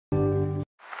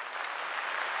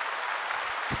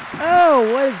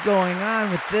Oh, what is going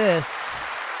on with this?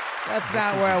 That's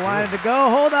not where I wanted to go.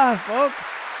 Hold on, folks.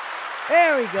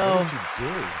 There we go. What did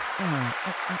you do?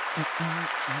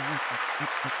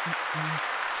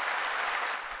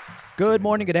 Good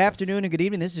morning, good afternoon, and good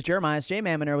evening. This is JMan. It's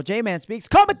JMan Monero. JMan Speaks,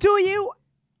 coming to you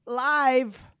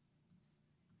live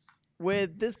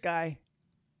with this guy.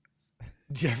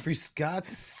 Jeffrey Scott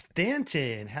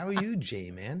Stanton. How are you,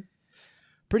 JMan?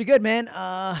 Pretty good, man.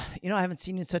 I haven't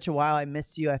seen you in such a while. I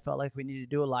missed you. I felt like we needed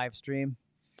to do a live stream.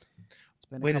 It's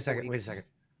been Wait a second.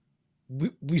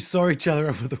 We saw each other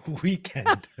over the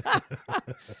weekend.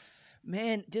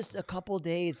 Man, just a couple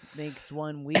days makes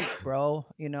 1 week, bro.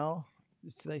 You know,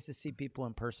 it's nice to see people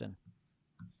in person.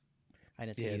 I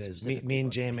didn't see Yeah, you it is. specifically, Me and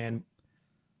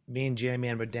but-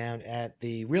 JMan were down at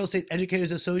the Real Estate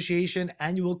Educators Association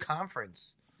annual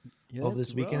conference over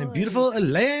this weekend in beautiful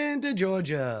Atlanta,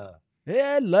 Georgia.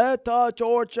 Atlanta,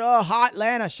 Georgia, Hot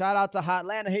Atlanta. Shout out to Hot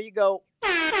Atlanta. Here you go.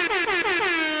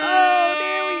 Oh,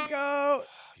 there we go.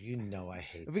 You know I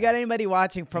hate If we got anybody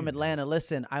watching from Atlanta,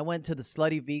 listen, I went to the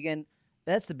Slutty Vegan.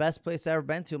 That's the best place I've ever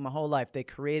been to in my whole life. They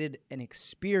created an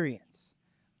experience.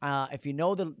 If you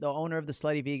know the owner of the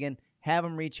Slutty Vegan, have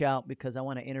them reach out because I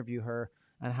want to interview her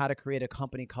on how to create a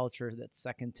company culture that's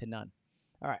second to none.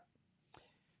 All right.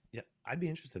 Yeah, I'd be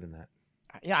interested in that.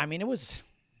 Yeah, I mean,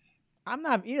 I'm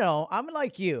not, I'm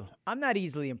like you. I'm not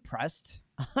easily impressed.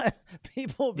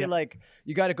 People will be like,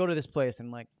 you got to go to this place. And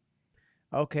I'm like,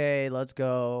 okay, let's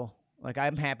go. Like,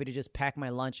 I'm happy to just pack my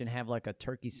lunch and have like a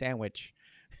turkey sandwich.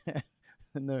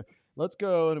 And they're, let's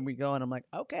go. And we go. And I'm like,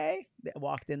 okay. They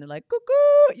walked in. They're like,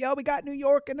 cuckoo. Yo, we got New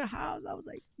York in the house. I was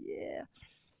like, yeah.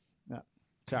 No,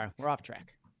 sorry, we're off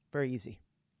track. Very easy.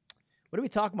 What are we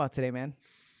talking about today, man?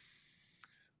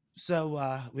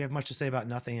 So we have much to say about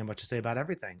nothing and much to say about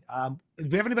everything. If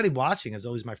we have anybody watching, is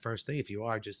always my first thing. If you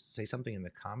are, just say something in the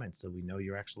comments so we know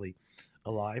you're actually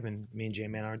alive and me and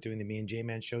JMan aren't doing the Me and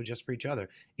JMan show just for each other,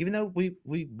 even though we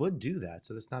would do that.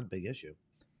 So that's not a big issue.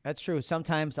 That's true.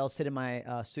 Sometimes I'll sit in my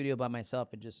studio by myself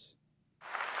and just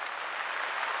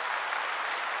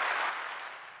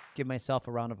give myself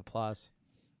a round of applause.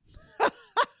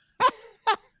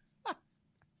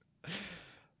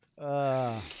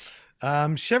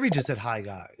 Sherry just said hi,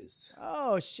 guys.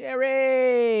 Oh,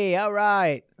 Sherry. All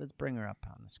right. Let's bring her up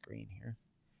on the screen here.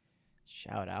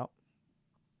 Shout out.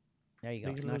 There you go.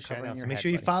 Make It's a little not shout covering out. your So make head,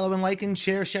 sure you buddy. follow and like and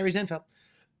share Sherry's info.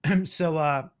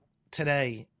 So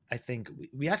today, I think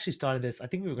we actually started this. I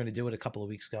think we were going to do it a couple of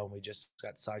weeks ago, and we just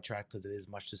got sidetracked because it is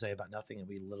much to say about nothing, and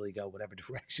we literally go whatever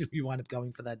direction we wind up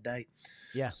going for that day.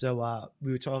 Yeah. So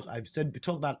we talk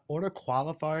about order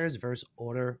qualifiers versus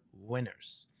order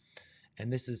winners,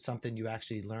 and this is something you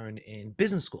actually learn in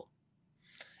business school.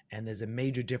 And there's a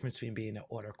major difference between being an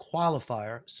order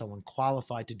qualifier, someone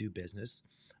qualified to do business,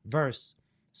 versus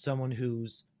someone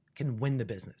who's can win the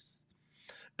business.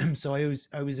 So I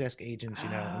always ask agents, and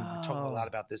we're talking a lot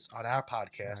about this on our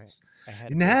podcasts.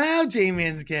 Right. Now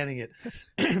JMan's getting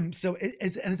it. So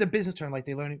it's a business term, like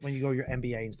they learn it when you go to your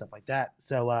MBA and stuff like that.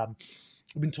 So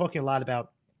we've been talking a lot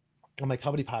about on my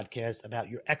company podcast about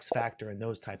your X factor and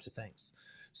those types of things.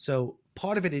 So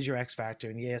part of it is your X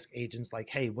factor, and you ask agents like,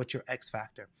 hey, what's your X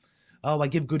factor? Oh, I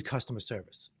give good customer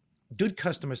service. Good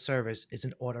customer service is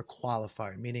an order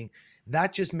qualifier, meaning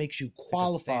that just makes you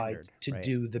qualified to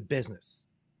do the business.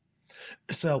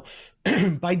 So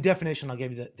by definition, I'll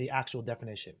give you the actual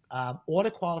definition. Order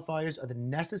qualifiers are the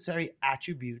necessary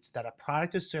attributes that a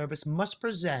product or service must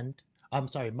possess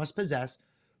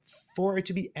for it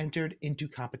to be entered into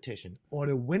competition.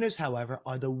 Order winners, however,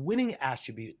 are the winning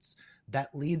attributes that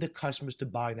lead the customers to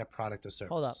buying their product or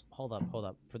service. Hold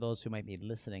up. For those who might be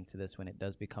listening to this when it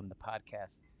does become the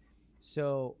podcast.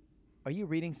 So are you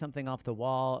reading something off the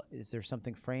wall? Is there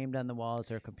something framed on the wall? Is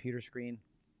there a computer screen?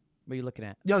 What are you looking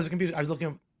at? No, there's a computer. I was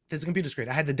looking. There's a computer screen.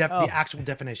 I had the actual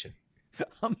definition.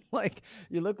 I'm like,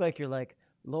 you look like you're like,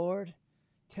 Lord,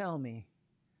 tell me,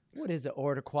 what is an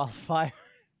order qualifier?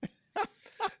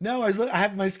 No, I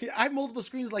have my screen. I have multiple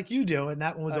screens like you do, and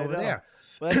that one was over there.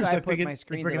 Well, that's why So I put my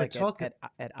screens talk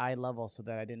at eye level so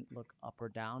that I didn't look up or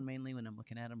down mainly when I'm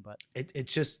looking at them. But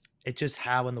it's just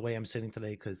how and the way I'm sitting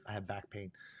today because I have back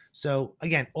pain. So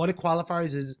again, order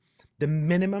qualifiers is the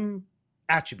minimum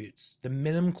attributes, the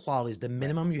minimum qualities, the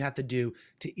minimum you have to do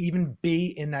to even be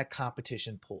in that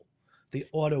competition pool. The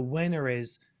order winner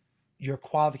is your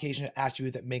qualification or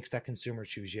attribute that makes that consumer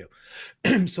choose you.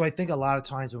 So I think a lot of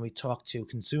times when we talk to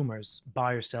consumers,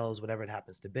 buyers, sellers, whatever it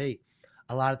happens to be,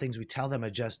 a lot of things we tell them are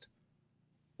just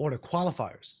order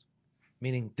qualifiers,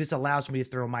 meaning this allows me to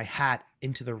throw my hat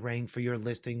into the ring for your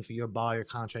listing, for your buyer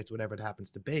contract, whatever it happens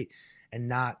to be, and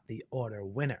not the order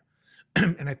winner.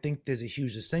 And I think there's a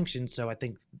huge distinction. So I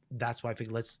think that's why I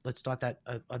figured let's start that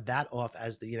off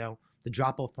as the, the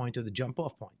drop off point or the jump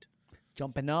off point.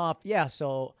 Jumping off. Yeah.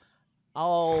 So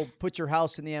I'll put your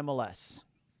house in the MLS.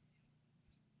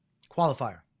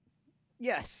 Qualifier.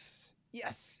 Yes.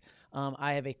 Yes.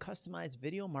 I have a customized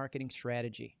video marketing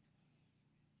strategy.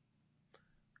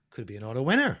 Could be an auto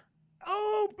winner.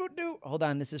 Oh, hold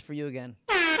on. This is for you again.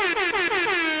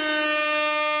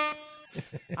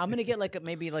 I'm gonna get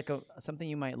maybe something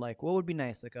you might like. What would be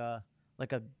nice? Like a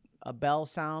bell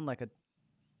sound, like a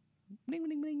ding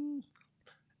ding ding.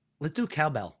 Let's do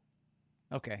cowbell.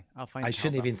 Okay, I'll find. I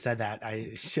shouldn't have even said that.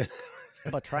 I should. How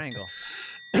about triangle?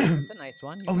 That's a nice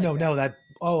one. Oh,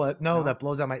 like no, that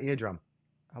blows out my eardrum.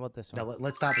 How about this one? No,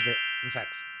 let's stop with the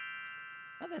effects.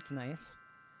 Oh, that's nice.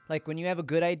 Like when you have a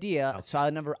good idea. So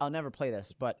I'll never play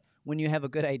this, but when you have a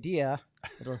good idea,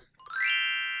 it'll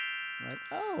like,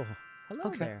 oh,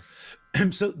 hello there.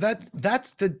 So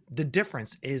that's the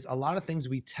difference. Is a lot of things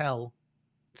we tell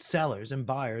sellers and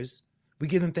buyers, we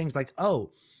give them things like,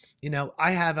 oh,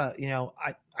 I have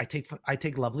I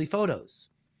take lovely photos.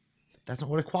 That's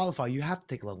not what a qualifier. You have to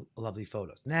take lovely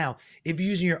photos. Now, if you're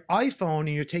using your iPhone and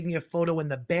you're taking a photo in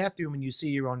the bathroom and you see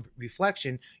your own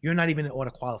reflection, you're not even an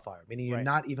auto qualifier, meaning you're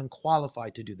not even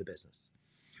qualified to do the business.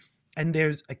 And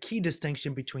there's a key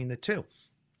distinction between the two.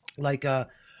 Like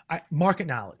market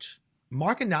knowledge.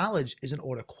 Market knowledge is an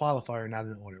auto qualifier, not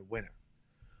an auto winner.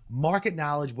 Market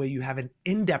knowledge, where you have an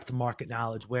in-depth market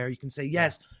knowledge, where you can say,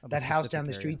 yes, that house down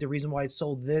the street, the reason why it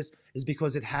sold this is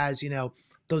because it has,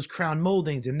 those crown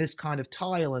moldings and this kind of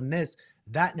tile and this,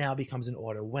 that now becomes an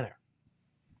auto winner.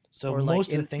 So or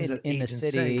most of the things that in the agents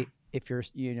city, say, if you're,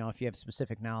 if you have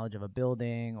specific knowledge of a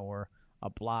building or a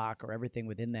block or everything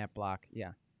within that block,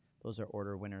 yeah, those are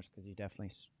order winners because you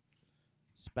definitely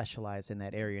specialize in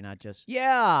that area, not just,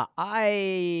 yeah,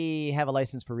 I have a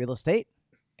license for real estate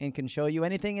and can show you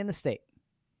anything in the state.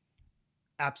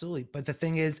 Absolutely. But the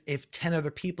thing is, if 10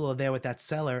 other people are there with that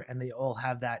seller and they all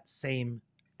have that same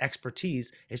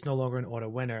expertise, it's no longer an auto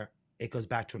winner. It goes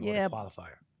back to an auto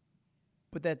qualifier.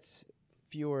 But that's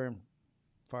fewer and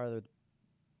farther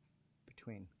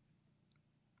between.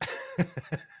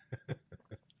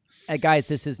 Hey, guys,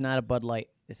 this is not a Bud Light.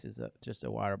 This is just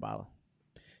a water bottle.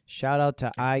 Shout out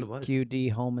to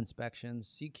IQD Home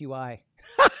Inspections, CQI.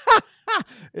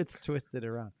 It's twisted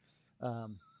around.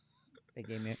 They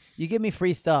gave me. You give me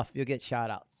free stuff, you'll get shout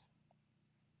outs.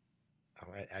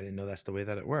 Oh, I didn't know that's the way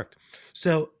that it worked.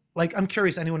 So, I'm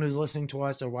curious, anyone who's listening to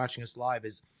us or watching us live,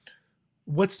 is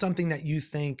what's something that you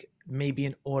think may be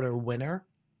an order winner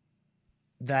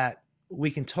that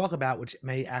we can talk about, which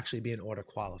may actually be an order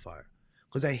qualifier?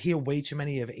 Because I hear way too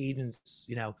many of agents,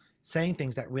 saying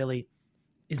things that really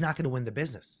is not going to win the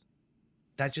business.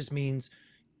 That just means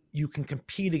you can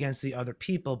compete against the other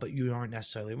people, but you aren't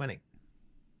necessarily winning.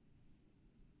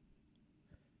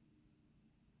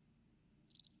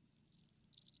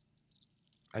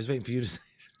 I was waiting for you to say.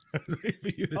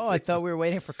 I thought we were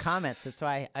waiting for comments. That's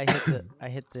why I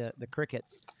hit the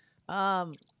crickets.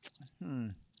 I'm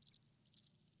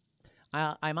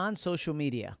on social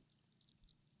media.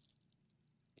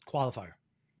 Qualifier.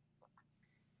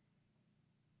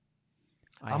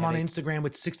 I'm on Instagram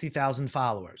with 60,000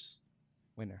 followers.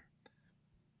 Winner.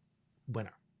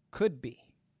 Could be.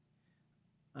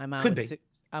 I'm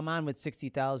on with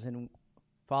 60,000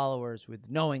 followers with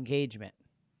no engagement.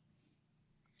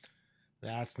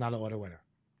 That's not an auto winner.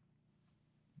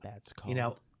 That's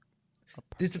called.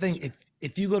 This is the thing.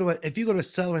 If you go to a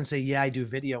seller and say, "Yeah, I do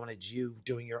video," and it's you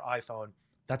doing your iPhone,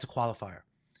 that's a qualifier.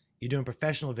 You're doing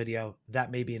professional video, that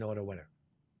may be an auto winner.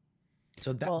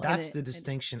 So that's the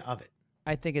distinction of it.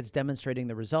 I think it's demonstrating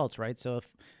the results, right? So if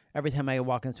every time I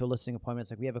walk into a listing appointment,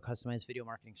 it's like, we have a customized video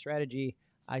marketing strategy,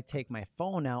 I take my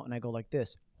phone out and I go like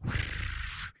this.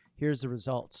 Here's the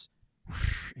results.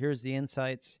 Here's the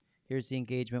insights. Here's the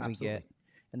engagement we get.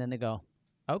 And then they go,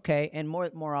 okay. And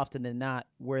more often than not,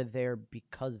 we're there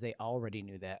because they already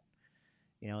knew that.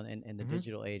 In the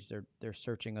digital age, they're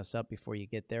searching us up before you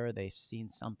get there. They've seen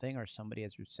something or somebody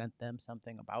has sent them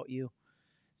something about you.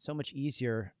 So much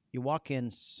easier. You walk in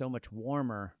so much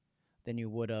warmer than you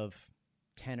would have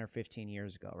 10 or 15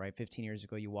 years ago, right? 15 years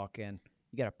ago, you walk in,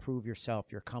 you got to prove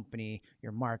yourself, your company,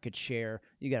 your market share.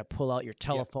 You got to pull out your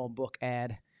telephone book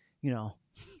ad,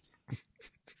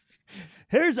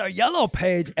 Here's our yellow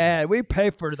page ad. We pay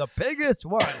for the biggest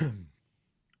one.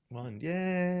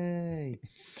 Yay.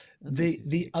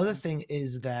 The other thing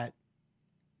is that,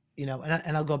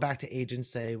 and I'll go back to agents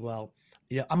say, well,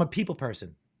 I'm a people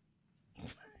person.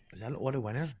 Is that an auto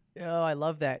winner? Oh, I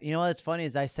love that. What's funny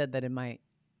is I said that in my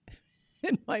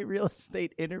real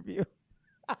estate interview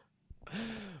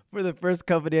For the first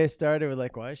company I started, we're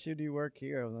like, why should you work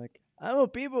here? I'm like, I'm a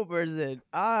people person.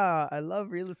 I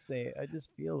love real estate. I just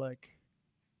feel like.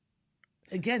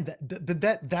 Again,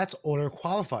 that's order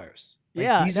qualifiers. Like,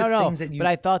 Yeah, these are things that you. But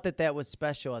I thought that was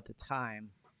special at the time.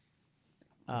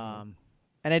 And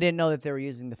I didn't know that they were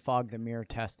using the fog the mirror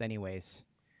test anyways,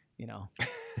 you know.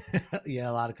 Yeah,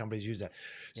 a lot of companies use that.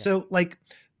 Yeah. So like,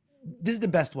 this is the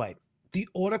best way. The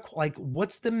order, like,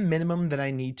 what's the minimum that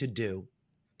I need to do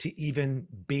to even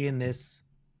be in this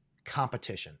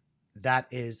competition? That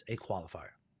is a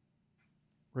qualifier.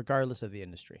 Regardless of the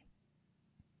industry.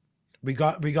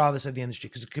 Regardless of the industry,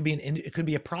 because it could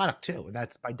be a product too. And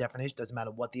that's by definition, doesn't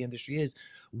matter what the industry is.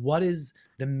 What is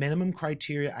the minimum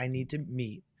criteria I need to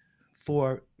meet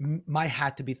for my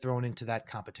hat to be thrown into that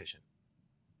competition?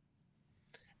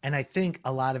 And I think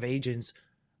a lot of agents,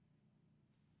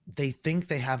 they think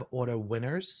they have order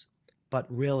winners, but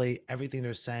really everything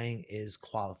they're saying is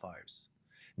qualifiers.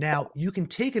 Now, you can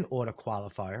take an order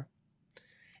qualifier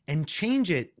and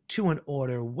change it to an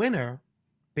order winner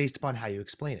based upon how you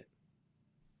explain it.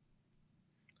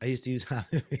 I used to use,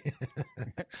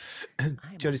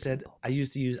 Jody said, I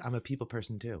used to use, I'm a people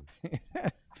person too.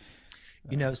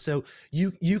 You know, so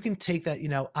you can take that, you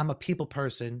know, I'm a people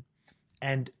person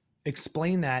and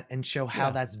explain that and show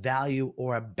how that's value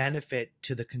or a benefit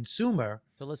to the consumer.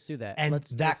 So let's do that. And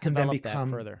let's can then develop become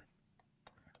that further.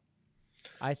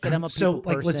 I said I'm a people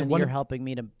person. Listen, you're helping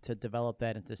me to develop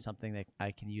that into something that I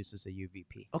can use as a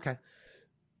UVP. Okay.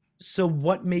 So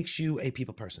what makes you a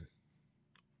people person?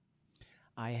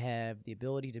 I have the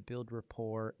ability to build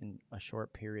rapport in a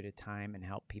short period of time and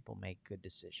help people make good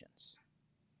decisions.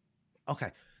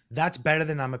 Okay. That's better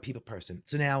than I'm a people person.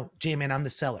 So now, JMan, I'm the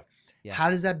seller. Yeah. How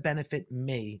does that benefit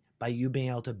me by you being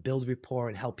able to build rapport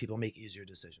and help people make easier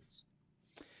decisions?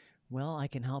 Well, I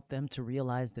can help them to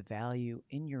realize the value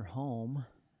in your home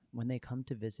when they come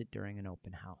to visit during an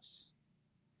open house.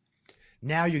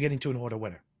 Now you're getting to an order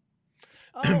winner.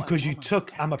 Because you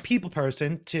took, I'm a people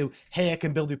person, to, hey, I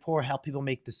can build rapport, help people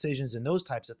make decisions and those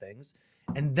types of things.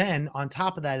 And then on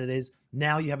top of that, it is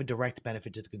now you have a direct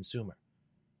benefit to the consumer.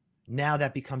 Now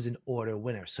that becomes an order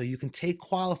winner. So you can take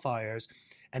qualifiers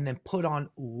and then put on,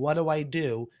 what do I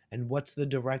do? And what's the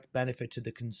direct benefit to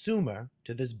the consumer,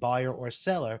 to this buyer or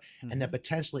seller? Mm-hmm. And then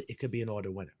potentially it could be an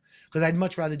order winner. Because I'd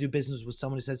much rather do business with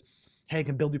someone who says, hey, I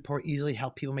can build rapport easily,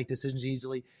 help people make decisions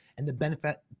easily. And the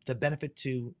benefit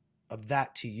of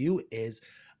that to you is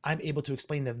I'm able to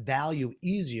explain the value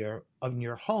easier of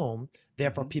your home.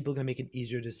 Therefore, people are going to make an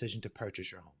easier decision to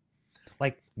purchase your home.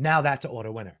 Like, now that's an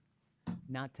order winner.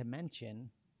 Not to mention,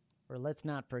 or let's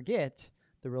not forget,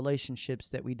 the relationships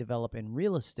that we develop in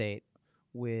real estate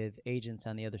with agents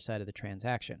on the other side of the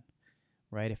transaction,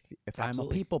 right? If I'm a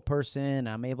people person,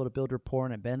 I'm able to build rapport,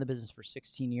 and I've been in the business for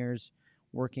 16 years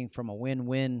working from a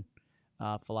win-win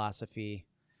philosophy,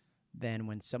 then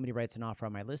when somebody writes an offer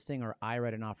on my listing or I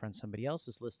write an offer on somebody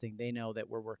else's listing, they know that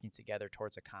we're working together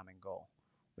towards a common goal,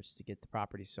 which is to get the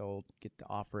property sold, get the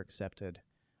offer accepted,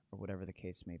 or whatever the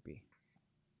case may be.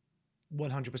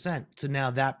 100%. So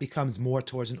now that becomes more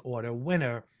towards an order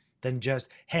winner than just,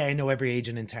 hey, I know every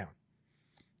agent in town.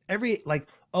 I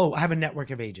have a network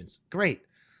of agents. Great.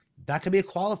 That could be a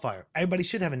qualifier. Everybody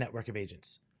should have a network of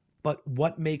agents. But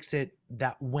what makes it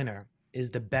that winner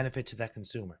is the benefit to that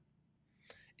consumer.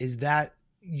 Is that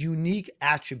unique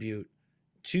attribute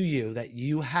to you that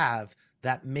you have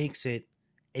that makes it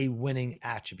a winning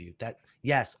attribute. That,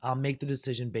 yes, I'll make the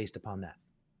decision based upon that.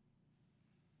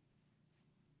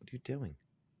 What are you doing?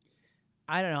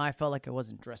 I don't know. I felt like I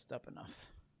wasn't dressed up enough.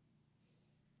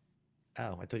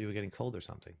 Oh, I thought you were getting cold or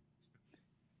something.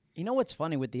 You know what's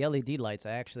funny with the LED lights?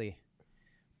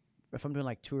 If I'm doing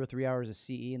like 2 or 3 hours of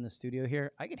CE in the studio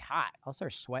here, I get hot. I'll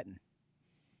start sweating.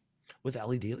 With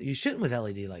LED? You shouldn't with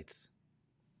LED lights.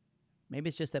 Maybe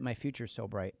it's just that my future's so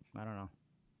bright. I don't know.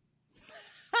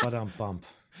 But bump.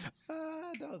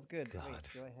 That was good. God. Wait,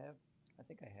 do I have? I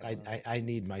think I have. I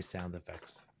need my sound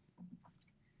effects.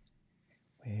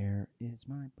 Where is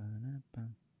my ba-da-ba?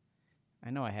 I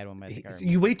know I had one. But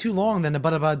you wait too long, then the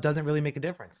ba-da-ba doesn't really make a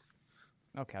difference.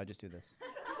 Okay, I'll just do this.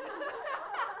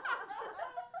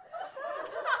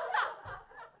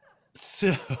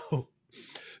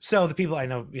 So the people, I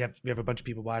know we have a bunch of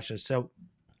people watching us. So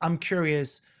I'm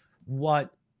curious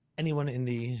what anyone in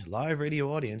the live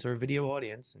radio audience or video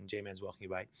audience, and JMan's walking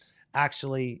by,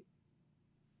 actually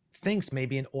thinks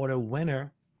maybe an order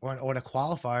winner or an order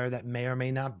qualifier that may or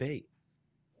may not be.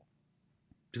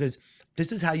 Because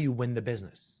this is how you win the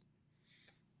business.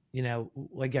 You know,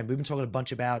 again, we've been talking a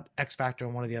bunch about X Factor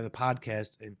on one of the other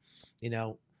podcasts, and, you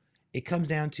know, it comes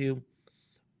down to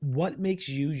what makes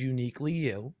you uniquely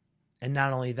you And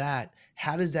not only that,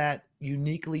 how does that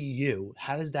uniquely you,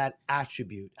 how does that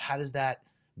attribute, how does that,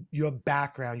 your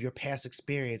background, your past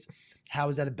experience, how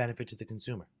is that a benefit to the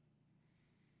consumer?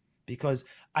 Because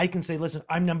I can say, listen,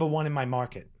 I'm number one in my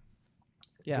market.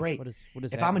 Yeah. Great. What is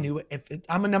If that I'm mean? if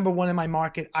I'm a number one in my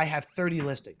market, I have 30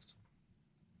 listings.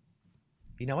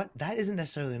 You know what? That isn't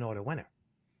necessarily an order winner.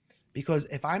 Because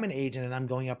if I'm an agent and I'm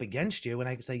going up against you and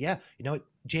I can say, yeah, you know what,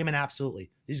 JMan,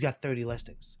 absolutely. He's got 30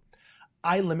 listings.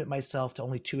 I limit myself to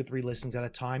only 2 or 3 listings at a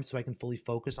time so I can fully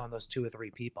focus on those 2 or 3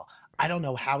 people. I don't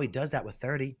know how he does that with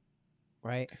 30.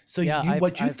 Right. So Yeah,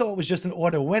 what you thought was just an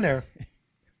order winner.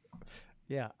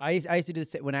 Yeah. I used to do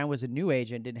this when I was a new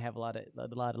agent, didn't have a lot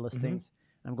of listings.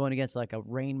 I'm going against like a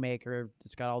rainmaker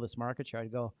that's got all this market share.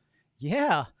 I'd go,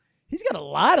 yeah, he's got a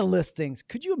lot of listings.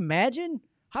 Could you imagine?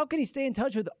 How can he stay in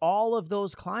touch with all of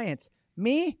those clients?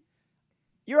 Me?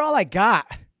 You're all I got.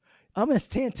 I'm going to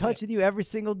stay in touch with you every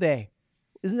single day.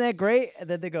 Isn't that great? And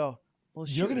then they go, well,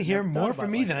 you're going to hear more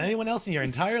from me than anyone else in your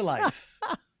entire life.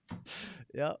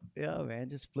 Yeah, man.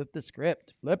 Just flip the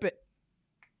script. Flip it.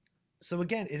 So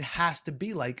again, it has to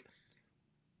be like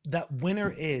that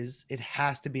winner is, it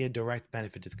has to be a direct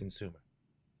benefit to the consumer.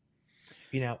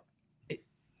 You know,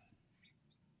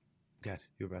 God,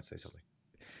 you were about to say something.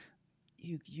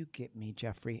 You get me,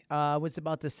 Jeffrey. I was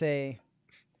about to say,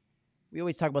 we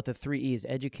always talk about the 3 E's: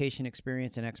 education,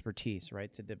 experience, and expertise,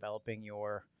 right? To developing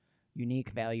your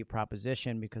unique value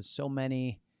proposition, because so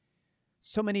many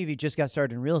of you just got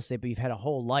started in real estate, but you've had a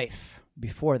whole life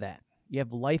before that. You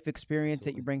have life experience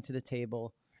that you bring to the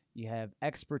table. You have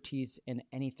expertise in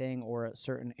anything or a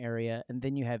certain area, and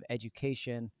then you have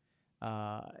education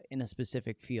in a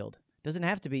specific field. Doesn't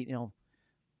have to be,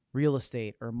 real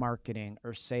estate or marketing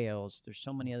or sales. There's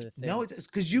so many other things. No, it's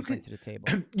because you can to the table.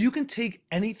 You can take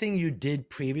anything you did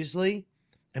previously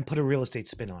and put a real estate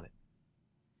spin on it.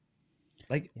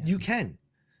 Like you can.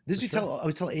 This I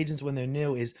always tell agents when they're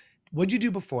new is, what'd you do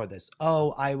before this?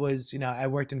 Oh, I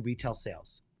worked in retail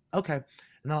sales. Okay. And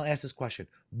then I'll ask this question.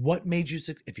 What made you,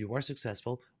 if you were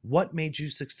successful, what made you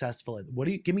successful?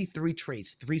 And give me 3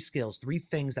 traits, 3 skills, 3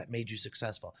 things that made you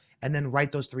successful. And then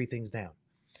write those 3 things down.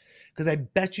 Because I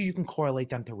bet you can correlate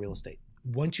them to real estate.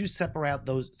 Once you separate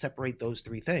those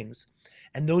 3 things,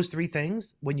 and those 3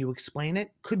 things, when you explain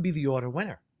it, could be the order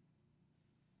winner.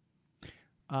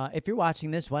 If you're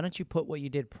watching this, why don't you put what you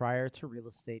did prior to real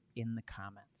estate in the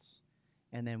comments,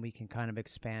 and then we can kind of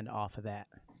expand off of that.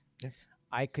 Yeah.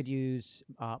 I could use,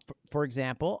 for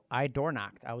example, I door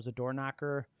knocked. I was a door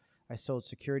knocker. I sold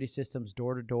security systems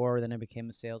door to door. Then I became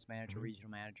a sales manager,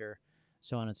 regional manager,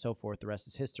 so on and so forth. The rest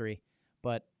is history.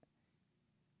 But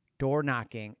door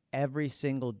knocking every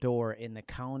single door in the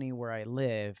county where I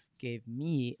live gave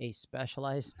me a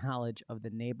specialized knowledge of the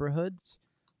neighborhoods,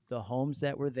 the homes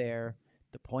that were there,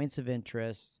 the points of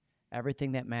interest,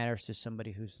 everything that matters to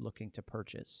somebody who's looking to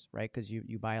purchase, right? Because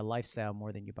you buy a lifestyle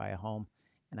more than you buy a home.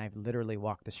 And I've literally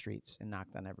walked the streets and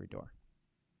knocked on every door.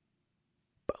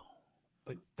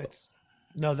 But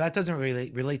that doesn't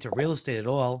relate to real estate at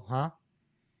all, huh?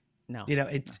 No.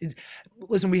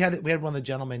 Listen, we had one of the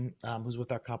gentlemen who's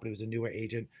with our company, was a newer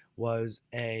agent, was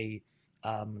a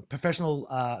professional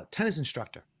tennis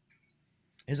instructor.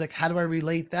 He's like, how do I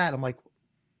relate that? I'm like,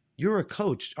 you're a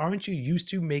coach. Aren't you used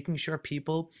to making sure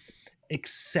people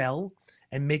excel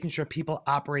and making sure people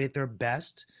operate at their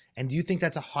best? And do you think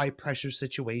that's a high pressure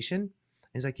situation? And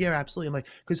he's like, yeah, absolutely. I'm like,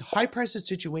 because high pressure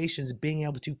situations, being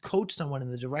able to coach someone in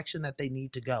the direction that they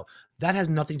need to go, that has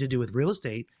nothing to do with real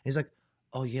estate. And he's like,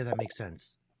 oh yeah, that makes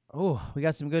sense. Oh, we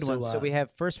got some good ones. So we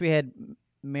had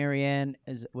Marianne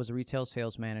was a retail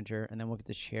sales manager, and then we'll get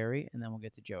to Sherry, and then we'll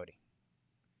get to Jody.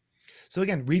 So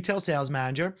again, retail sales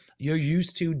manager, you're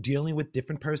used to dealing with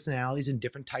different personalities and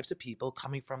different types of people,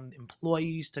 coming from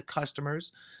employees to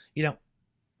customers.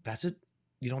 That's it.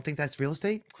 You don't think that's real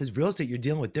estate? Because real estate, you're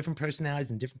dealing with different personalities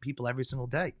and different people every single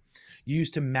day. You're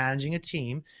used to managing a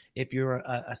team. If you're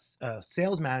a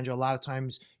sales manager, a lot of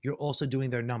times you're also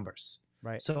doing their numbers.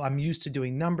 Right. So I'm used to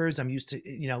doing numbers. I'm used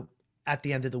to, at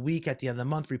the end of the week, at the end of the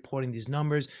month, reporting these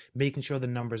numbers, making sure the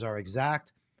numbers are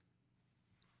exact.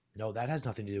 No, that has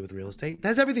nothing to do with real estate. That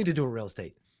has everything to do with real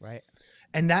estate. Right.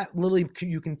 And that literally,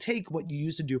 you can take what you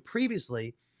used to do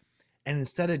previously, and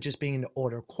instead of just being an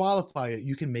order qualifier,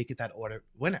 you can make it that order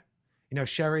winner.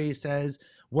 Sherry says,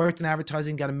 worked in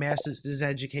advertising, got a master's in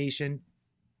education.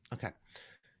 Okay.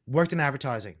 Worked in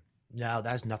advertising. No, that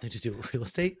has nothing to do with real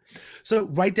estate. So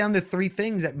write down the 3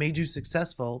 things that made you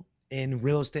successful in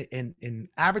real estate, in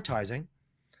advertising,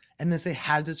 and then say,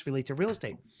 how does this relate to real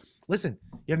estate? Listen,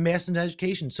 you have master's in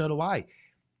education, so do I.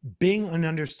 Being and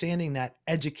understanding that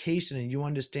education, and you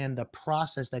understand the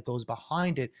process that goes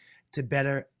behind it, to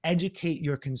better educate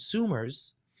your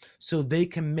consumers so they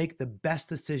can make the best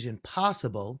decision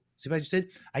possible. See what I just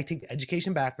did? I take the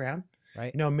education background.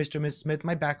 Right. You know, Mr. and Ms. Smith,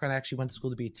 my background, I actually went to school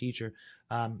to be a teacher.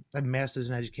 I have a master's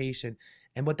in education.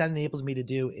 And what that enables me to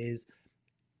do is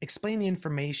explain the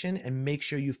information and make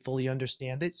sure you fully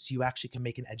understand it so you actually can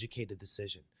make an educated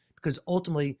decision. Because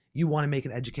ultimately, you want to make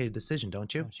an educated decision,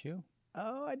 don't you? Don't you?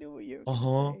 Oh, I knew what you were Uh-huh.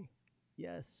 going to say.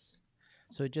 Yes.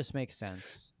 So it just makes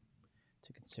sense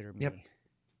to consider me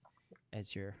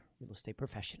as your real estate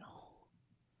professional.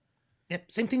 Yep.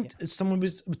 Same thing. Someone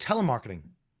was telemarketing.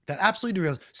 That absolutely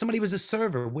real. Somebody was a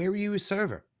server. Where were you a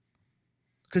server?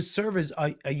 Because servers,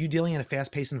 are you dealing in a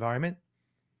fast-paced environment?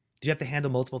 Do you have to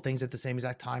handle multiple things at the same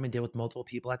exact time and deal with multiple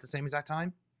people at the same exact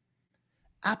time?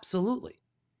 Absolutely.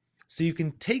 So you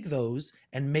can take those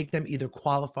and make them either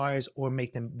qualifiers or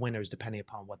make them winners, depending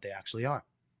upon what they actually are.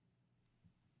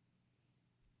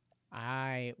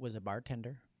 I was a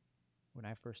bartender when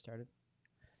I first started.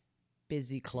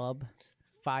 Busy club,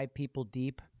 5 people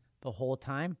deep the whole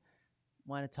time.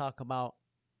 Want to talk about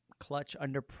clutch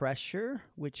under pressure,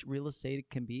 which real estate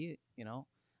can be, you know,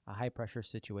 a high pressure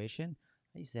situation.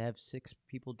 I used to have 6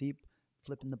 people deep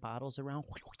flipping the bottles around.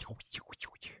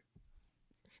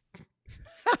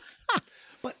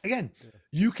 But again,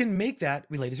 you can make that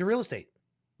related to real estate.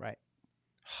 Right.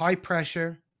 High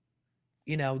pressure,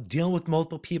 you know, dealing with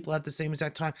multiple people at the same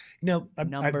exact time. You know,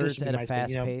 numbers at a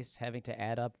fast pace, having to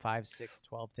add up 5, 6,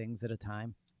 12 things at a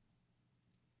time.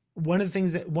 One of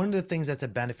the things that's a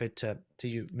benefit to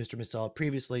you, Mr. Misal,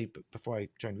 previously, before I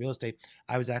joined real estate,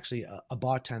 I was actually a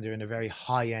bartender in a very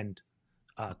high-end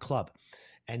club.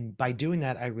 And by doing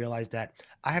that, I realized that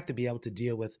I have to be able to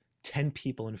deal with 10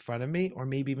 people in front of me, or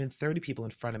maybe even 30 people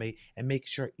in front of me, and make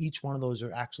sure each one of those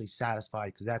are actually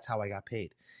satisfied, because that's how I got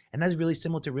paid. And that's really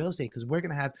similar to real estate, because we're going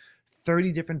to have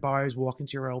 30 different buyers walk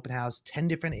into your open house, 10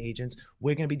 different agents.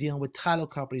 We're going to be dealing with title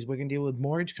companies. We're going to deal with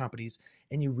mortgage companies.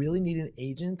 And you really need an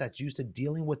agent that's used to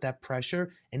dealing with that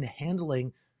pressure and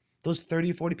handling those 30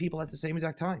 or 40 people at the same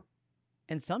exact time.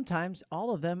 And sometimes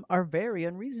all of them are very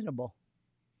unreasonable.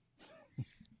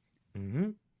 Mm-hmm.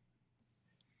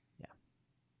 Yeah.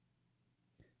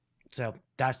 So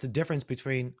that's the difference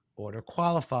between order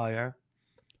qualifier,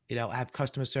 you know, have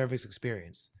customer service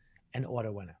experience, and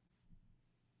order winner.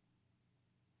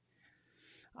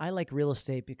 I like real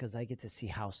estate because I get to see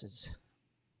houses.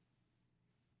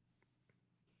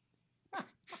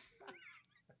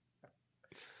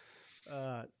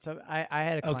 So I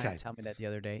had a client tell me that the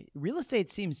other day. Real estate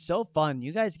seems so fun.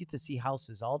 You guys get to see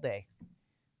houses all day.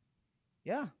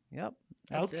 Yeah. Yep.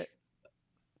 That's it.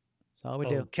 That's all we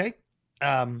do. Okay.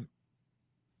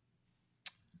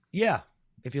 Yeah.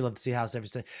 If you love to see house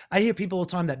everything. I hear people all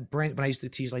the time that when I used to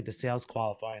teach like the sales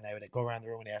qualifier, and I would go around the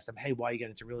room and ask them, hey, why are you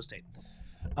getting into real estate?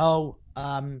 Oh,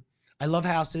 I love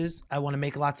houses. I want to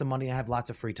make lots of money. I have lots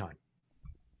of free time.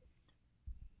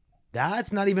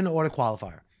 That's not even an order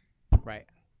qualifier. Right.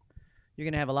 You're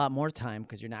going to have a lot more time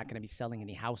because you're not going to be selling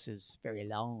any houses very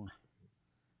long.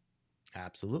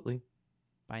 Absolutely.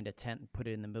 Find a tent and put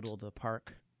it in the middle of the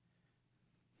park.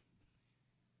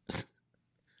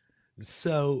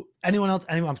 So anyone else?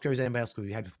 I'm curious. Anybody else?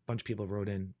 We had a bunch of people wrote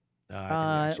in. We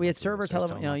had server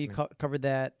television. You know, you covered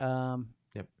that.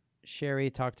 Yep. Sherry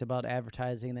talked about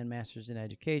advertising, and then masters in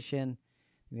education.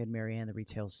 We had Marianne, the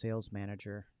retail sales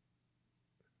manager.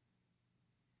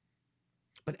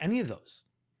 But any of those,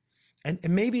 and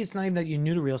maybe it's not even that you're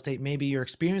new to real estate. Maybe you're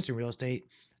experienced in real estate.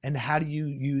 And how do you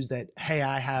use that? Hey,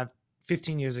 I have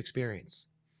 15 years experience.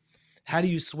 How do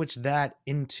you switch that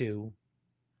into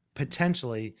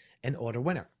potentially an order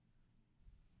winner?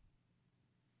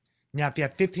 Now, if you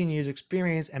have 15 years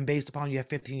experience, and based upon you have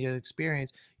 15 years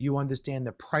experience, you understand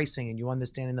the pricing and you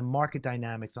understand the market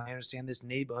dynamics. I understand this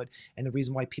neighborhood, and the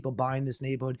reason why people buy in this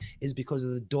neighborhood is because of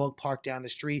the dog park down the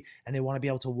street, and they want to be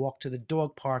able to walk to the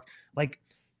dog park. Like,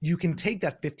 you can take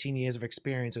that 15 years of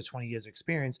experience or 20 years of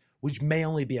experience, which may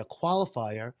only be a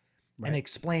qualifier, right, and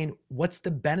explain what's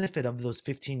the benefit of those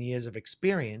 15 years of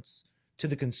experience to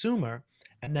the consumer,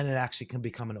 and then it actually can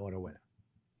become an order winner.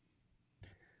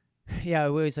 Yeah,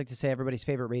 we always like to say everybody's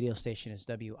favorite radio station is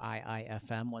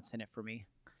WIIFM. What's in it for me?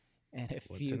 And if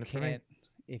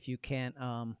you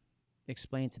can't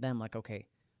explain to them, like, okay,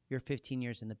 you're 15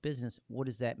 years in the business, what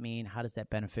does that mean? How does that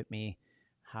benefit me?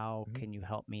 How can you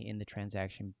help me in the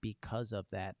transaction because of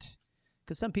that?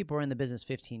 Because some people are in the business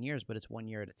 15 years, but it's 1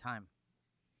 year at a time.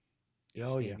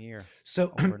 Oh, same yeah. year.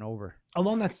 So over and over.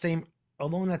 Along that same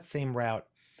route,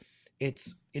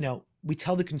 it's, you know, we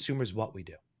tell the consumers what we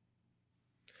do.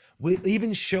 We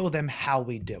even show them how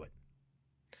we do it.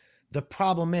 The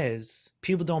problem is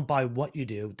people don't buy what you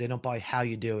do. They don't buy how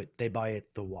you do it. They buy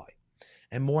it the why.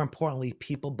 And more importantly,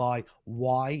 people buy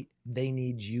why they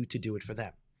need you to do it for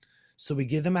them. So we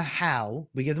give them a how,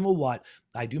 we give them a what.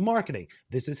 I do marketing.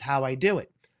 This is how I do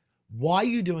it. Why are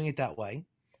you doing it that way?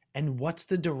 And what's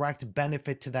the direct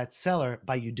benefit to that seller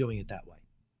by you doing it that way?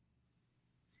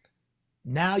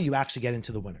 Now you actually get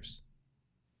into the winners.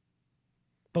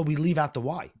 But we leave out the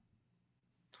why.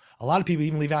 A lot of people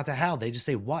even leave out the how. They just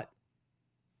say what.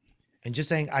 And just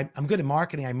saying, I'm good at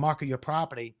marketing. I market your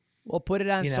property. We'll put it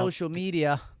on social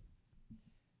media.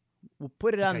 We'll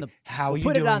put it on the. How are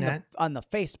you doing that? On the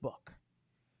Facebook.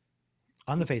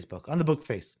 On the Facebook, on the book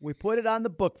face. We put it on the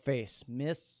book face,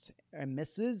 Miss and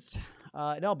Mrs.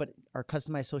 No, but our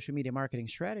customized social media marketing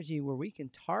strategy where we can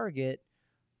target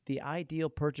the ideal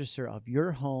purchaser of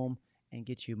your home and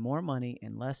get you more money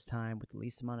in less time with the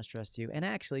least amount of stress to you. And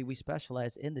actually, we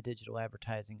specialize in the digital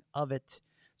advertising of it.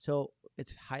 So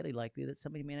it's highly likely that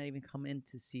somebody may not even come in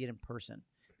to see it in person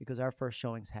because our first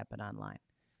showings happen online.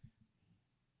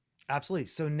 Absolutely.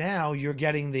 So now you're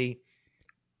getting the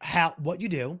what you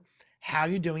do, how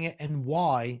you're doing it, and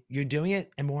why you're doing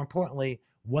it, and more importantly,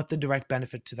 what the direct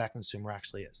benefit to that consumer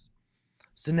actually is.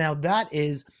 So now that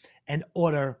is an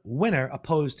order winner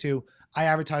opposed to I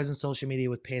advertise on social media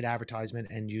with paid advertisement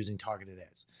and using targeted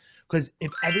ads. Because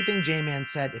if everything JMan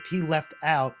said, if he left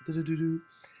out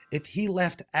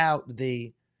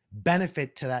the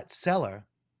benefit to that seller,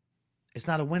 it's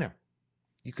not a winner.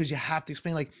 Because you have to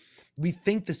explain, like, we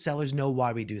think the sellers know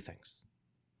why we do things.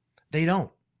 They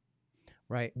don't.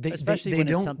 Right. Especially when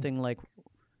it's something like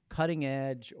cutting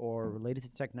edge or related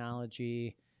to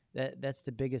technology. That's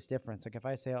the biggest difference. Like if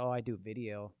I say, oh, I do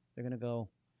video, they're going to go,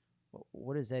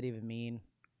 what does that even mean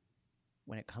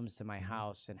when it comes to my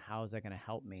house, and how is that going to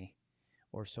help me?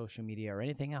 Or social media or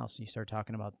anything else. And you start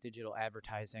talking about digital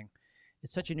advertising.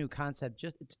 It's such a new concept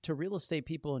just to real estate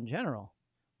people in general,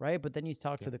 right? But then you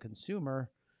talk to the consumer,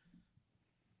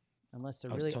 unless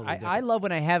they're really, totally I love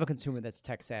when I have a consumer that's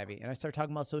tech savvy and I start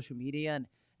talking about social media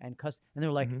and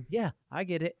they're like, yeah, I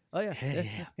get it. Oh yeah.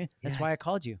 That's why I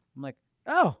called you. I'm like,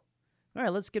 oh, all right,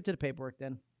 let's skip to the paperwork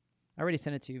then. I already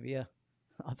sent it to you via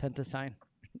MTSAN.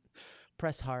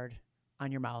 Press hard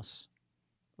on your mouse.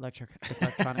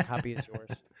 Electronic copy is yours.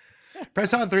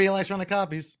 Press hard 3 electronic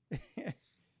copies.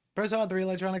 Press hard 3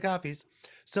 electronic copies.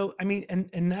 So, I mean,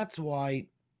 and that's why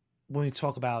when we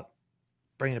talk about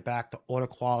bringing it back, the order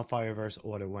qualifier versus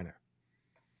order winner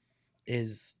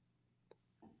is,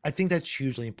 I think that's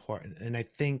hugely important. And I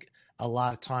think a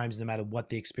lot of times, no matter what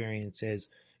the experience is,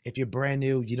 if you're brand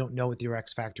new, you don't know what your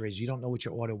X factor is. You don't know what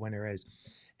your order winner is.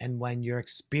 And when you're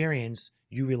experienced,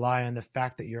 you rely on the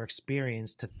fact that you're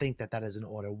experienced to think that that is an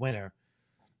order winner,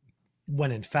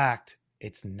 when in fact,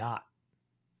 it's not.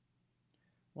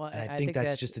 Well, and I think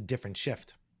that's just a different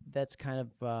shift. That's kind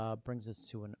of brings us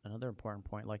to another important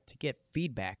point, like to get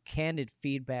feedback, candid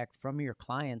feedback from your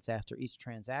clients after each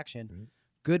transaction,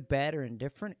 good, bad, or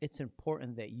indifferent. It's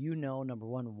important that you know, number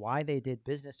one, why they did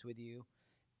business with you,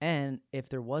 and if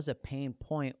there was a pain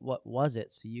point, what was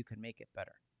it, so you can make it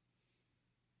better.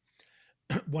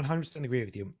 100% agree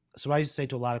with you. So what I used to say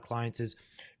to a lot of clients is,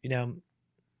 you know,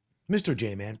 Mr.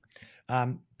 JMan,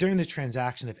 during the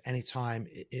transaction, if any time,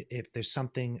 if there's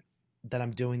something that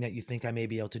I'm doing that you think I may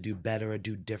be able to do better or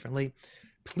do differently,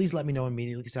 please let me know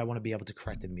immediately because I want to be able to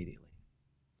correct it immediately.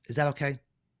 Is that okay?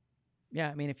 Yeah,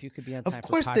 I mean, if you could be on time for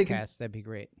the podcast, that'd be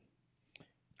great.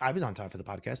 I was on time for the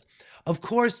podcast. Of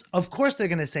course, they're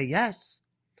going to say yes.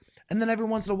 And then every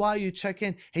once in a while you check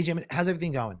in. Hey, Jim, how's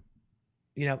everything going?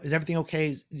 You know, is everything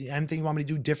okay? Is anything you want me to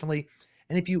do differently?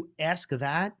 And if you ask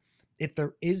that, if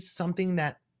there is something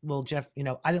that, well, Jeff, you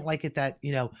know, I didn't like it that,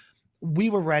 you know, we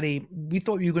were ready. We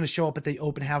thought you were going to show up at the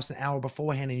open house an hour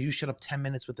beforehand and you showed up 10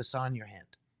 minutes with the saw in your hand.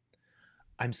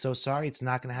 I'm so sorry. It's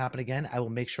not going to happen again. I will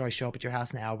make sure I show up at your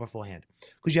house an hour beforehand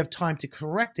because you have time to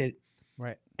correct it.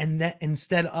 Right. And that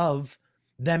instead of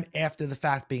them after the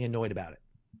fact being annoyed about it.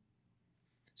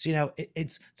 So, you know,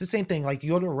 it's the same thing. Like you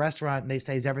go to a restaurant and they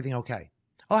say, is everything okay?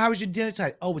 Oh, how was your dinner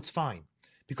tonight? Oh, it's fine.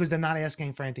 Because they're not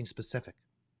asking for anything specific.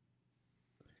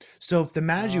 So if the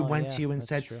manager went to you and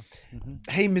said,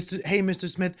 hey, Mr.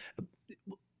 Smith,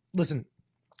 listen,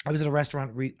 I was at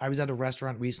a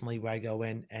restaurant recently where I go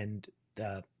in and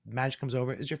the manager comes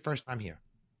over. Is your first time here?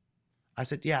 I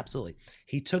said, yeah, absolutely.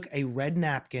 He took a red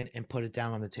napkin and put it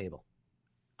down on the table.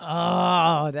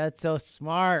 Oh, that's so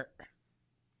smart.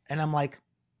 And I'm like,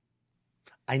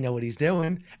 I know what he's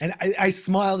doing. And I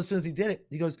smiled as soon as he did it.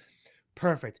 He goes,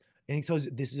 perfect. And he goes,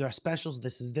 this is our specials.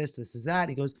 This is this is that.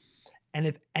 He goes, and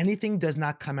if anything does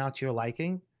not come out to your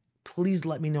liking, please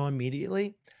let me know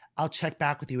immediately. I'll check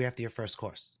back with you after your first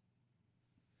course.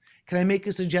 Can I make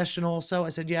a suggestion also? I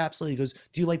said, yeah, absolutely. He goes,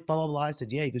 do you like blah, blah, blah? I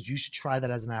said, yeah. He goes, you should try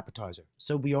that as an appetizer.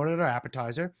 So we ordered our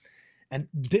appetizer and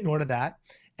didn't order that.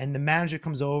 And the manager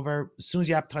comes over. As soon as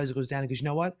the appetizer goes down, he goes, you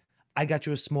know what? I got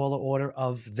you a smaller order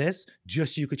of this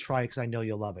just so you could try it because I know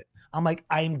you'll love it. I'm like,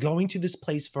 I am going to this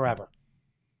place forever.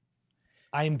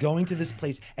 I am going to this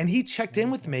place. And he checked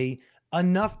in with me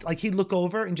enough. Like he'd look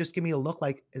over and just give me a look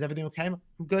like, is everything okay? I'm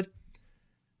good.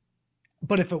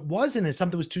 But if it wasn't, if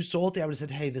something was too salty, I would have said,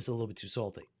 hey, this is a little bit too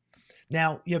salty.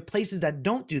 Now, you have places that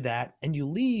don't do that and you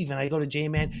leave and I go to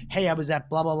JMan, hey, I was at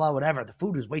blah, blah, blah, whatever. The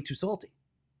food was way too salty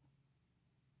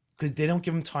because they don't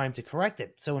give them time to correct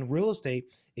it. So in real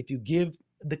estate, if you give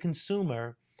the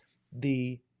consumer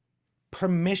the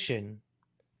permission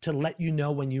to let you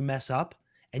know when you mess up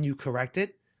and you correct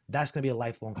it, that's going to be a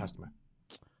lifelong customer.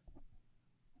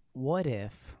 What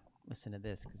if, listen to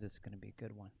this because this is going to be a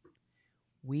good one.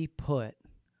 We put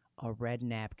a red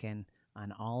napkin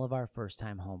on all of our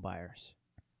first-time home buyers.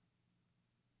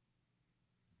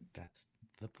 That's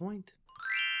the point.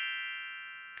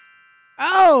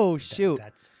 Oh, shoot.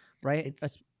 That's right.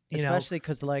 Especially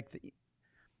because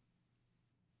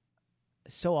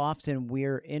so often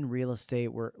we're in real estate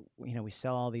where, we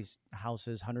sell all these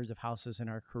houses, hundreds of houses in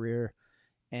our career,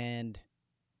 and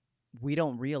we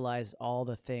don't realize all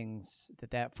the things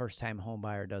that first-time home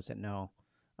buyer doesn't know.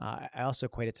 I also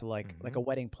equate it to like a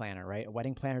wedding planner, right? A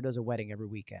wedding planner does a wedding every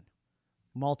weekend,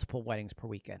 multiple weddings per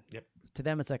weekend. Yep. To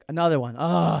them, it's like another one.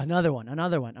 Oh, another one,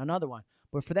 another one, another one.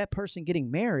 But for that person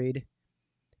getting married,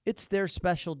 it's their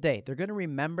special day. They're going to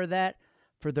remember that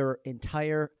for their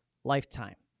entire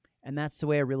lifetime. And that's the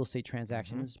way a real estate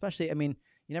transaction is. Especially, you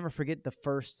never forget the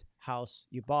first house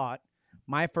you bought.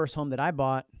 My first home that I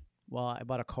bought, I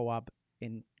bought a co-op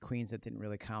in Queens that didn't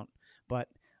really count. But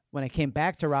when I came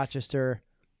back to Rochester,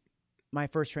 my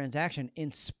first transaction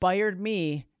inspired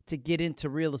me to get into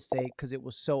real estate because it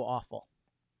was so awful.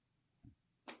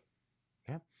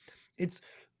 Yeah.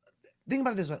 Think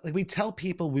about it this way. Like we tell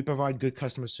people we provide good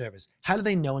customer service. How do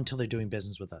they know until they're doing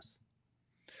business with us?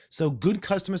 So good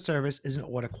customer service is an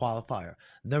order qualifier.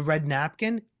 The red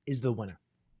napkin is the winner.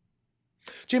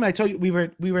 Jim, I told you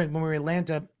when we were in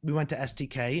Atlanta, we went to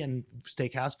STK and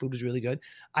steakhouse. Food was really good.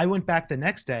 I went back the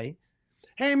next day.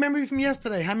 Hey, I remember you from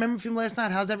yesterday. I remember you from last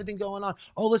night. How's everything going on?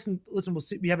 Oh, listen, we'll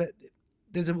see.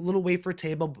 There's a little wait for a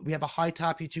table. But we have a high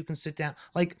top. You two can sit down.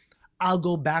 Like, I'll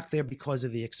go back there because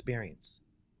of the experience.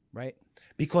 Right.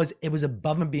 Because it was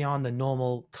above and beyond the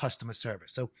normal customer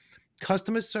service. So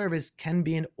customer service can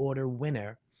be an order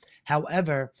winner.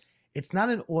 However, it's not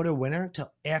an order winner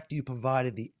till after you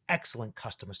provided the excellent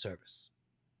customer service.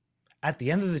 At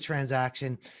the end of the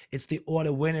transaction, it's the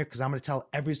order winner because I'm going to tell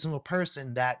every single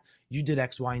person that you did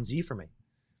X, Y, and Z for me.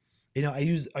 I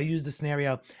use the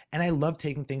scenario, and I love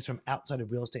taking things from outside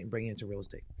of real estate and bringing it into real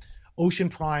estate. Ocean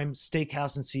Prime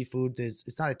Steakhouse and Seafood.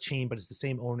 It's not a chain, but it's the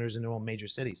same owners in their own major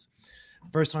cities.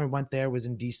 First time we went there was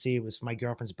in DC. It was for my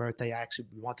girlfriend's birthday.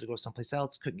 We wanted to go someplace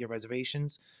else, couldn't get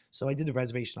reservations. So I did the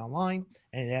reservation online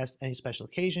and it asked any special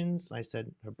occasions. And I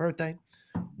said her birthday.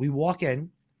 We walk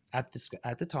in at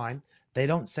the time. They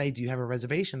don't say, do you have a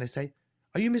reservation? They say,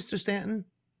 are you Mr. Stanton?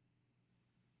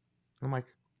 I'm like,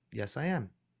 yes, I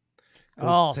am.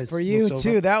 For you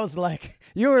too. That was like,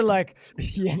 you were like,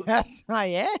 yes,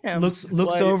 I am. Looks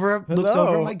over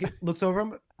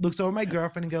my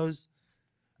girlfriend and goes,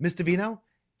 Mr. Vino,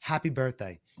 happy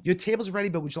birthday. Your table's ready,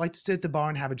 but would you like to sit at the bar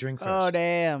and have a drink first? Oh,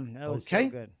 damn. That was so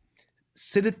good.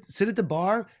 Sit at the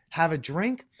bar, have a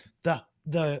drink.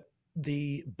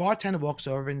 The bartender walks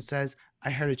over and says,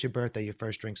 I heard it's your birthday. Your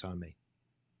first drink's on me.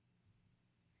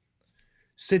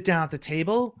 Sit down at the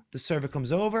table. The server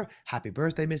comes over. Happy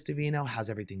birthday, Mr. Vino. How's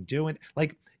everything doing?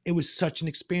 Like, it was such an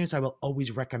experience. I will always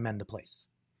recommend the place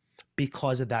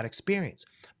because of that experience.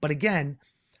 But again,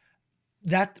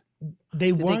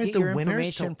 they weren't the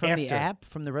winners till from after. The app,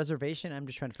 from the reservation. I'm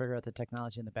just trying to figure out the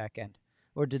technology in the back end.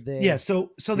 Or did they? Yeah. So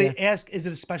they ask, is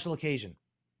it a special occasion?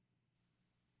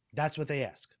 That's what they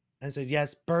ask. I said,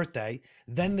 yes, birthday.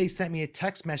 Then they sent me a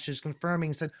text message confirming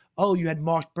and said, oh, you had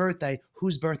marked birthday.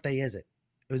 Whose birthday is it?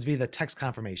 It was via the text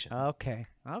confirmation. Okay.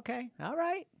 All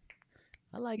right.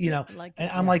 I like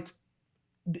I'm like,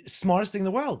 the smartest thing in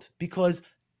the world because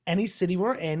any city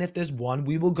we're in, if there's one,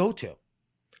 we will go to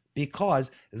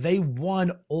because they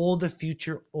won all the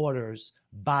future orders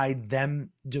by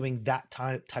them doing that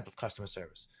type of customer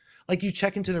service. Like you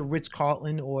check into the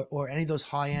Ritz-Carlton or any of those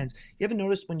high ends. You ever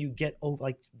notice when you get over,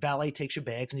 like valet takes your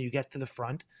bags and you get to the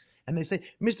front and they say,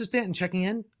 Mr. Stanton checking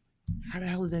in? How the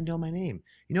hell do they know my name?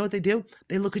 You know what they do?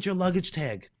 They look at your luggage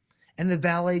tag and the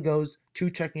valet goes to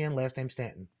checking in, last name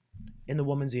Stanton, in the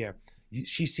woman's ear.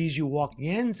 She sees you walking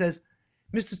in and says,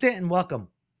 Mr. Stanton, welcome.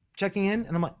 Checking in.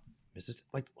 And I'm like,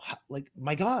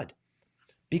 my God.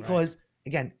 Because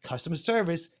again, customer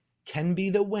service can be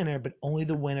the winner, but only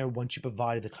the winner once you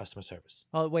provided the customer service.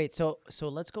 Oh, wait. So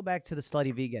let's go back to the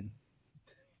slutty vegan.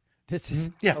 This is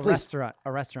restaurant.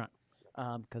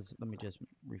 Because let me just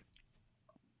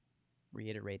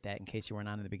reiterate that in case you weren't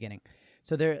on in the beginning.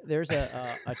 So there's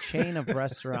a chain of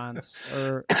restaurants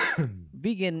or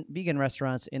vegan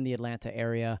restaurants in the Atlanta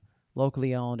area,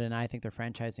 locally owned, and I think they're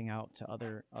franchising out to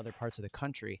other parts of the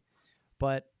country.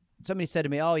 But somebody said to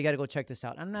me, "Oh, you got to go check this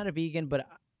out." I'm not a vegan, but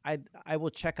I will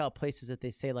check out places that they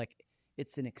say like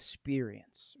it's an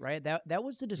experience, right? That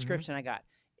was the description I got.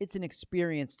 It's an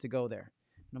experience to go there.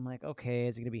 And I'm like, okay,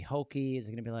 is it going to be hokey? Is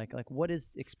it going to be like what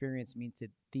does experience mean to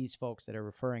these folks that are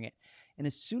referring it? And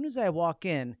as soon as I walk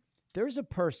in, there's a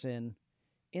person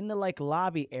in the like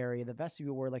lobby area, the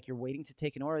vestibule where like you're waiting to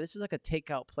take an order. This is like a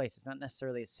takeout place. It's not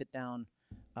necessarily a sit down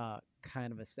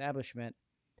kind of establishment.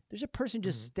 There's a person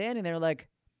just standing there like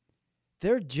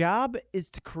their job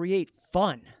is to create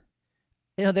fun.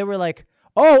 You know, they were like,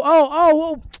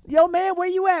 oh, yo man, where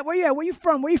you at? Where you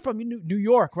from? New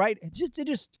York, right? It's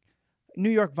just New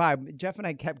York vibe. Jeff and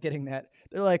I kept getting that.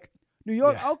 They're like, New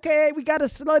York, okay, we got a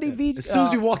slutty beach. As soon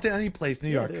as we walked in any place, New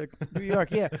York. Like, New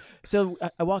York, yeah. So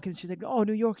I walk in, she's like, oh,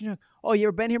 New York. Oh, you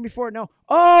ever been here before? No.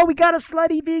 Oh, we got a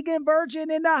slutty vegan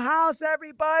virgin in the house,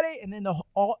 everybody. And then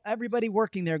everybody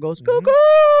working there goes, go,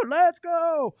 let's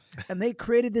go. And they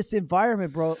created this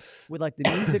environment, bro, with like the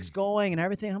music's going and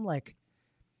everything. I'm like,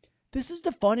 this is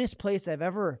the funnest place I've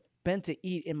ever been to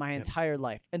eat in my entire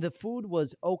life. And the food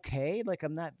was okay. Like,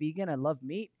 I'm not vegan. I love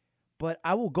meat. But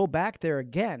I will go back there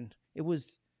again. It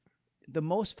was the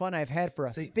most fun I've had for a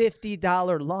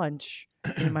 $50 lunch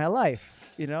in my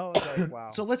life. You know? Like,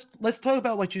 wow. So let's talk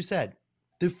about what you said.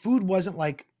 The food wasn't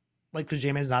like because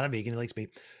JMan's not a vegan, he likes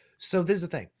meat. So this is the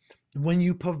thing. When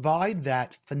you provide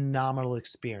that phenomenal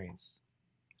experience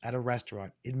at a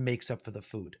restaurant, it makes up for the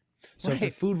food. So if the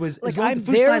food was like, as long as I'm the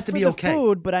food there has to for be the okay.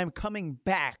 food, but I'm coming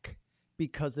back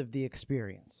because of the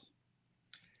experience.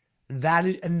 That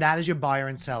is your buyer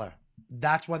and seller.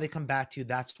 That's why they come back to you.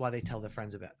 That's why they tell their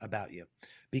friends about you.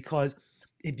 Because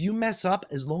if you mess up,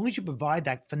 as long as you provide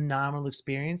that phenomenal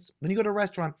experience, when you go to a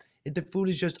restaurant, if the food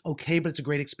is just okay, but it's a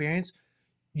great experience,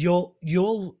 you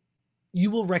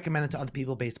will recommend it to other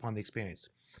people based upon the experience.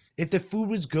 If the food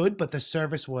was good, but the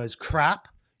service was crap,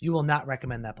 you will not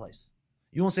recommend that place.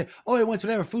 You won't say, oh, I went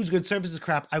whatever, food's good, service is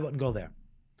crap, I wouldn't go there.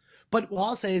 But what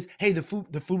I'll say is, hey, the food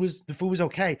was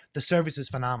okay, the service is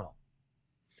phenomenal.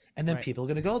 And then people are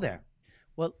going to go there.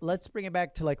 Well, let's bring it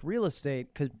back to like real estate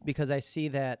because I see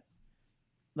that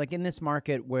like in this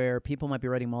market where people might be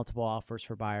writing multiple offers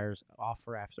for buyers,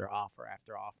 offer after offer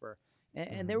after offer.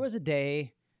 And there was a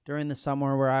day during the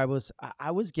summer where I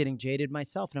was getting jaded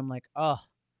myself, and I'm like, oh,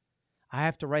 I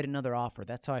have to write another offer.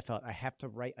 That's how I felt. I have to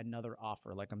write another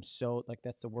offer. Like I'm so like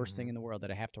that's the worst thing in the world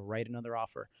that I have to write another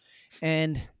offer.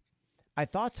 And I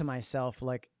thought to myself,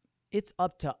 like, it's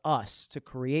up to us to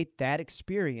create that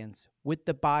experience with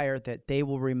the buyer that they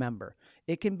will remember.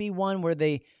 It can be one where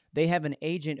they have an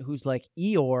agent who's like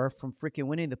Eeyore from freaking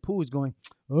Winnie the Pooh is going,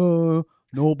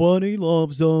 nobody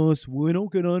loves us. We don't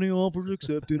get any offers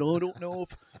accepted. I don't know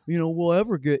if, we'll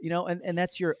ever get, and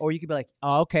that's or you could be like,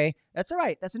 oh, okay, that's all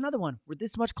right. That's another one. We're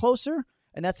this much closer.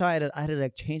 And that's how I had to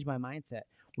like change my mindset.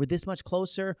 We're this much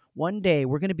closer. One day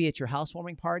we're going to be at your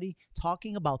housewarming party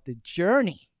talking about the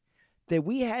journey that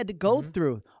we had to go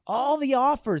through, all the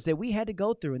offers that we had to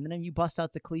go through. And then you bust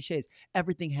out the cliches.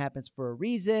 Everything happens for a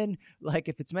reason. Like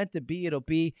if it's meant to be, it'll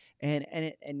be. And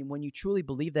when you truly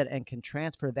believe that and can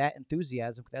transfer that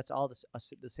enthusiasm, that's all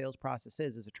the sales process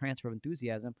is a transfer of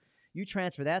enthusiasm. You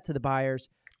transfer that to the buyers,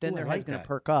 then their head's going to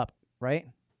perk up, right?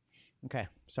 Okay.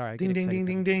 Sorry. Ding, ding, ding,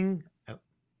 ding, ding. Oh.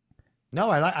 No,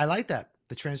 I like that.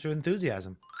 The transfer of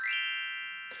enthusiasm.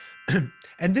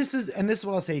 And this is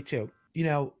what I'll say too.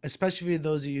 Especially for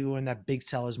those of you who are in that big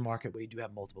sellers market where you do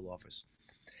have multiple offers.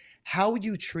 How are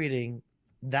you treating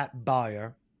that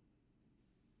buyer,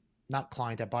 not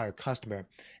client, that buyer, customer,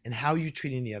 and how are you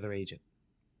treating the other agent?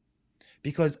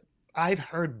 Because I've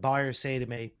heard buyers say to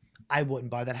me, I wouldn't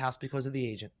buy that house because of the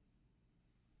agent.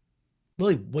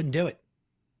 Really wouldn't do it.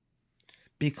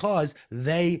 Because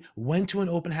they went to an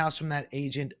open house from that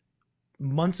agent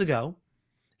months ago,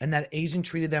 and that agent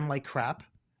treated them like crap,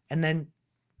 and then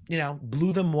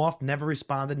blew them off, never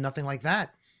responded, nothing like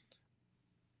that.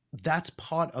 That's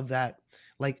part of that.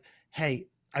 Like, hey,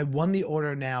 I won the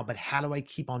order now, but how do I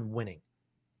keep on winning?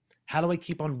 How do I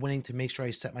keep on winning to make sure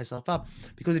I set myself up?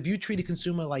 Because if you treat a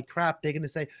consumer like crap, they're going to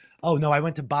say, oh, no, I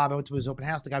went to Bob, I went to his open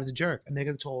house, the guy was a jerk. And they're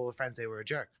going to tell all their friends they were a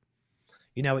jerk.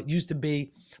 You know, it used to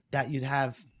be that you'd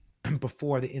have,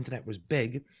 before the internet was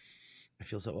big, I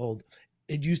feel so old.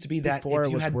 It used to be that Before if it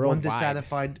you was had one worldwide.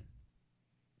 dissatisfied,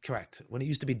 correct. When it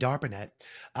used to be DARPANET,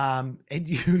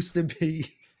 it used to be,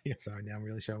 yeah, sorry, now I'm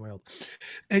really showing my old.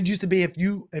 It used to be if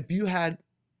you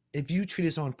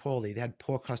treated someone poorly, they had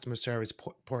poor customer service,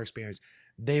 poor experience,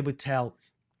 they would tell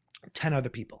 10 other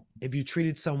people. If you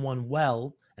treated someone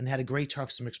well and they had a great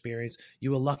customer experience,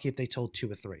 you were lucky if they told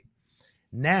 2 or 3.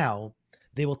 Now,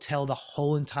 they will tell the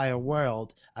whole entire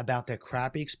world about their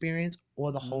crappy experience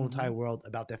or the whole entire world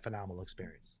about their phenomenal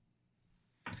experience.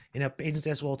 You know, agents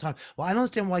ask all the time, well, I don't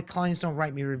understand why clients don't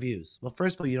write me reviews. Well,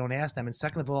 first of all, you don't ask them. And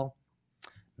second of all,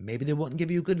 maybe they wouldn't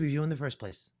give you a good review in the first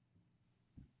place.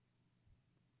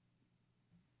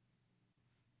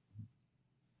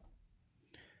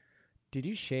 Did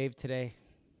you shave today?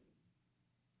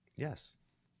 Yes.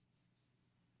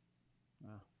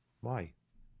 Wow. Why?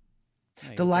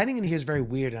 No, The lighting in here is very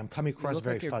weird, and I'm coming you across look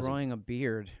very like you're fuzzy. growing a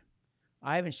beard.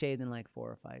 I haven't shaved in like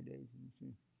 4 or 5 days.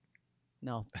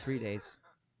 No, 3 days.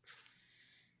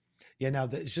 Yeah, no,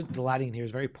 it's just the lighting in here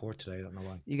is very poor today. I don't know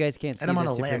why. You guys can't see And I'm on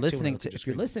this. a If you're lag, too, listening when I look to at your if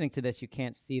you're screen. listening to this, you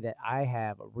can't see that I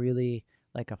have a really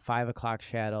like a 5 o'clock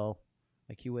shadow,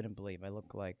 like you wouldn't believe. I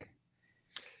look like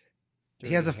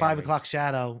He has a Dirty 5 Harry. o'clock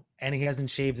shadow, and he hasn't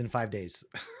shaved in 5 days.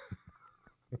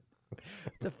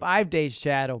 It's a 5-day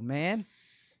shadow, man.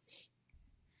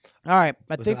 All right,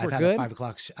 I Listen, think we're good.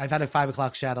 I've had a 5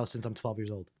 o'clock shadow since I'm 12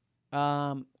 years old.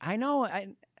 I know.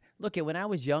 Look at when I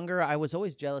was younger, I was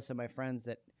always jealous of my friends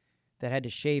that had to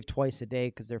shave twice a day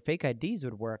because their fake IDs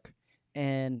would work,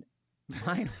 and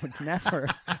mine would never.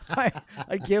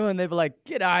 I'd give them, they'd be like,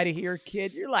 "Get out of here,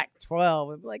 kid! You're like 12."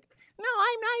 I'd be like, "No,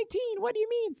 I'm 19. What do you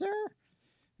mean, sir?"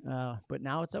 But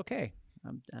now it's okay.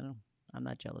 I'm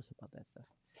not jealous about that stuff.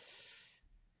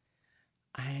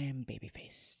 I'm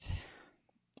baby-faced.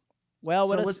 Well,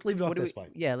 So let's leave it off this way.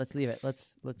 Yeah, let's leave it.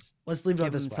 Let's leave it off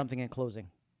give this them way. something in closing.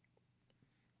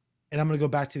 And I'm going to go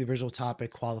back to the original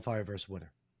topic, qualifier versus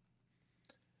winner.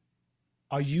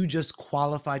 Are you just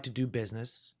qualified to do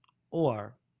business,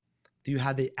 or do you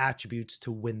have the attributes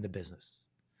to win the business?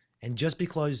 And just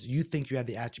because you think you have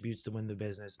the attributes to win the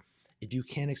business, if you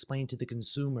can't explain to the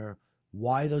consumer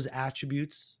why those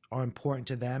attributes are important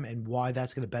to them and why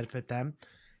that's going to benefit them,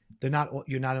 you're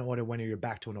not an order winner, you're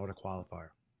back to an order qualifier.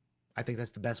 I think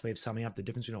that's the best way of summing up the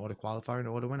difference between an order qualifier and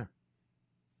an order winner.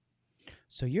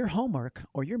 So your homework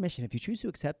or your mission, if you choose to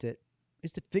accept it,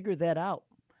 is to figure that out.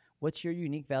 What's your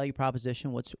unique value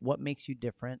proposition? What makes you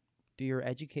different? Do your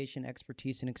education,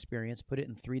 expertise, and experience. Put it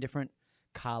in 3 different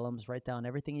columns. Write down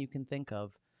everything you can think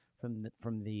of from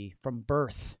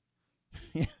birth,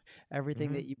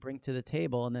 everything that you bring to the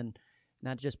table, and then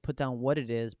not just put down what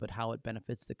it is, but how it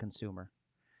benefits the consumer.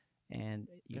 And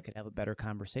you could have a better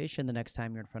conversation the next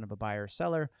time you're in front of a buyer or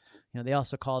seller. You know, they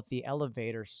also call it the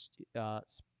elevator,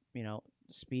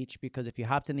 speech, because if you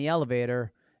hopped in the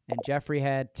elevator and Jeffrey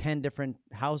had 10 different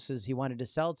houses he wanted to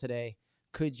sell today,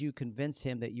 could you convince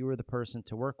him that you were the person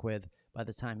to work with by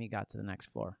the time he got to the next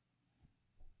floor?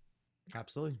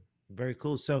 Absolutely. Very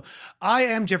cool. So I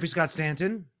am Jeffrey Scott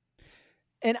Stanton.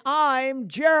 And I'm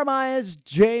Jeremiah's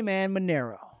JMan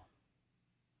Monero.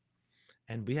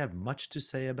 And we have much to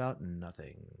say about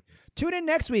nothing. Tune in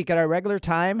next week at our regular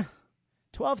time,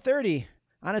 12:30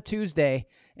 on a Tuesday.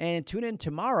 And tune in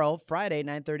tomorrow, Friday,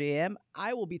 9:30 a.m.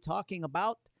 I will be talking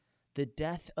about the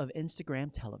death of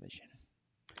Instagram television.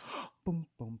 Boom,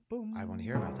 boom, boom. I want to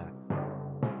hear about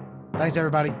that. Thanks,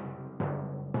 everybody.